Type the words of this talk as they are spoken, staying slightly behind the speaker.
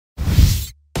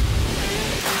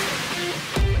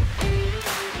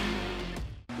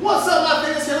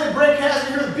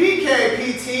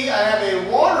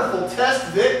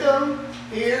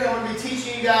here I'm going to be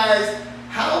teaching you guys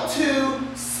how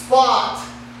to spot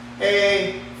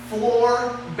a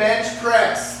floor bench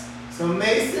press. So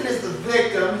Mason is the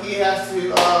victim. He has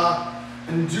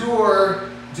to endure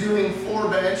doing floor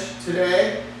bench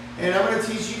today, and I'm going to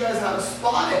teach you guys how to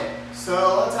spot it. So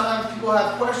a lot of times people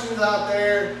have questions out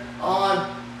there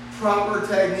on proper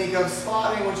technique of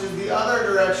spotting, which is the other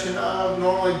direction of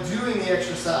normally doing the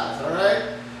exercise, all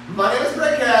right? My name is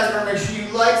Brett Casper. Make sure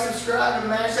you like, subscribe, and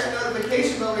mash that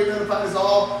notification bell to be notified as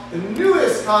all the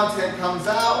newest content comes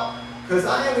out, because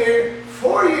I am here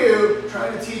for you,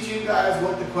 trying to teach you guys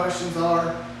what the questions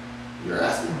are you're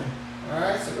asking me. All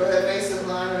right, so go ahead, Mason,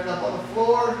 line it up on the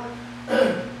floor.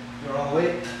 You're on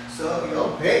weight. So,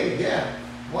 yo, baby, yeah,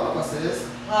 one of us is.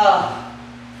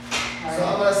 So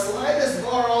I'm going to slide this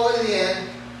bar all the way to the end.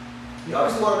 You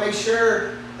obviously want to make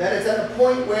sure that it's at a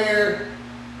point where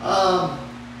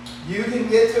you can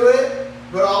get to it,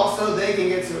 but also they can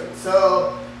get to it.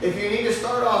 So if you need to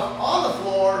start off on the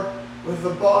floor with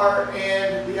the bar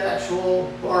and the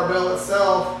actual barbell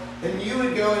itself, then you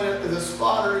would go in as a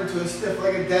spotter into a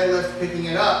stiff-legged deadlift, picking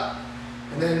it up,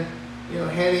 and then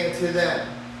handing it to them.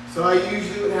 So I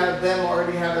usually would have them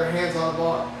already have their hands on the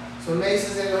bar. So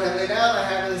Mason's going to go ahead and lay down. I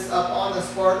have this up on the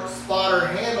spotter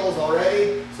handles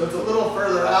already, so it's a little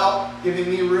further out, giving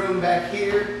me room back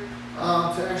here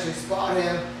to actually spot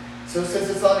him. So since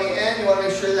it's on the end, you want to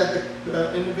make sure that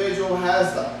the individual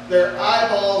has their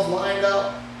eyeballs lined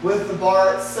up with the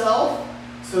bar itself,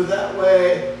 so that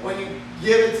way when you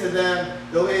give it to them,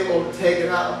 they'll be able to take it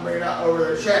out and bring it out over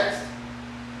their chest.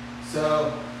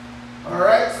 So,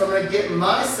 alright, so I'm going to get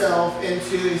myself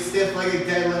into a stiff-legged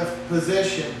deadlift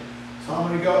position. So I'm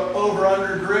going to go over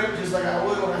under grip just like I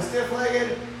would when I'm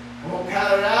stiff-legged. I won't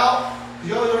count it out.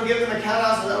 You always want to give them a count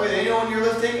out so that way they know when you're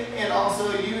lifting and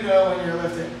also you know when you're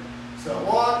lifting. So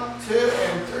 1, 2,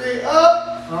 and 3,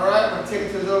 up. Alright, I'm going to take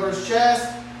it to over his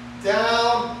chest.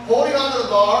 Down, holding onto the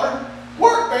bar.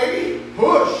 Work, baby.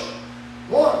 Push.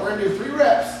 1, we're going to do 3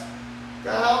 reps.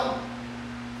 Down.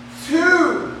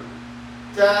 2.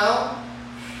 Down.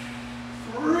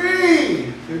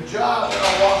 3. Good job. And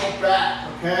I'll walk it back,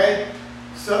 okay?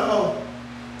 So,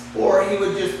 or he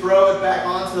would just throw it back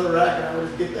onto the rack and I would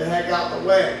just get the heck out the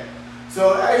way.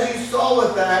 So as you saw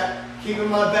with that, keeping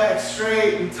my back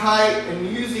straight and tight and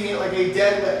using it like a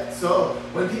deadlift. So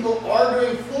when people are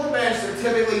doing floor bench, they're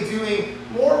typically doing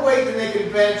more weight than they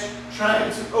can bench,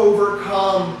 trying to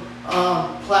overcome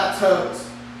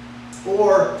plateaus,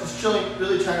 or just chilling,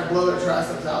 really trying to blow their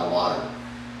triceps out of the water.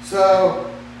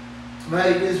 So I'm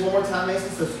going to do this one more time, Mason.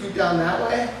 So scoot down that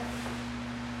way.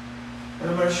 And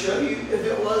I'm going to show you if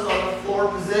it was on the floor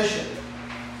position.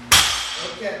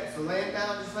 Okay, so lay it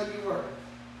down just like you were.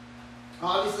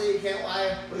 Obviously, he can't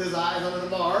lie with his eyes under the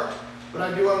bar, but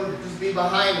I do want him to just be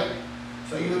behind him.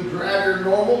 So you would grab your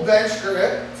normal bench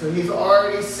grip, so he's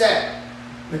already set.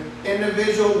 The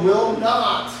individual will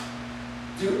not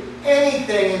do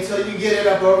anything until you get it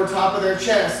up over top of their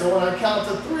chest. So when I count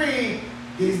to 3,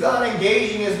 he's not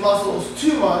engaging his muscles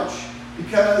too much,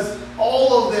 because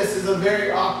all of this is a very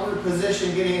awkward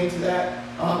position getting into that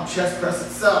chest press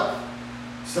itself.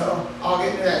 So I'll get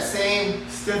into that same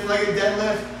stiff-legged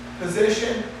deadlift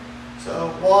position. So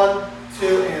 1,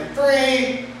 2, and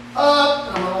 3.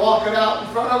 Up. I'm going to walk it out in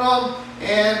front of them.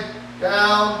 And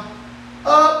down,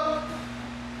 up,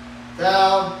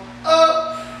 down,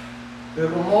 up.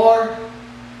 Good, one more.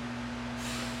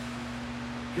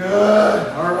 Good.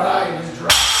 All right. Just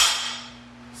drop.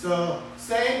 So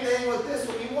same thing with this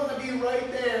one. You want to be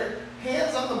right there,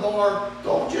 hands on the bar.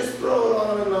 Don't just throw it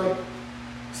on them and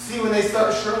see when they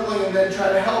start struggling and then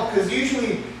try to help, because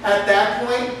usually at that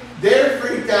point they're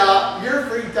freaked out, you're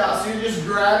freaked out, so you're just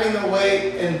grabbing the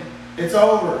weight and it's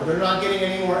over. They're not getting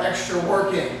any more extra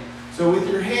work in. So with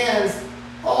your hands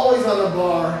always on the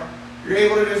bar, you're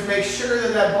able to just make sure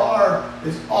that that bar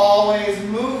is always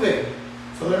moving,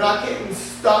 so they're not getting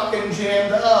stuck and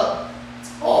jammed up.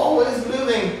 It's always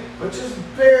moving, but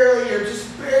you're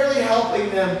just barely helping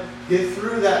them get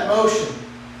through that motion.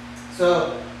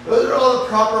 So those are all the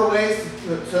proper ways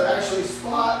to actually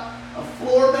spot a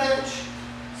floor bench.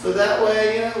 So that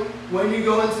way, when you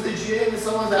go into the gym and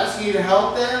someone's asking you to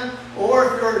help them, or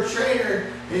if you're a trainer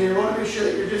and you want to make sure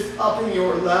that you're just upping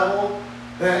your level,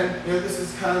 then this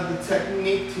is kind of the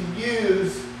technique to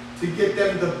use to get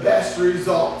them the best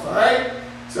results. All right.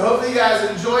 So hopefully you guys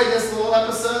enjoyed this little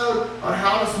episode on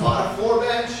how to spot a floor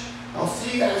bench. I'll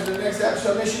see you guys in the next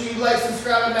episode. Make sure you like,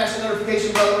 subscribe, and mash the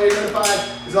notification bell so you're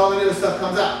notified as all the new stuff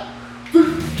comes out.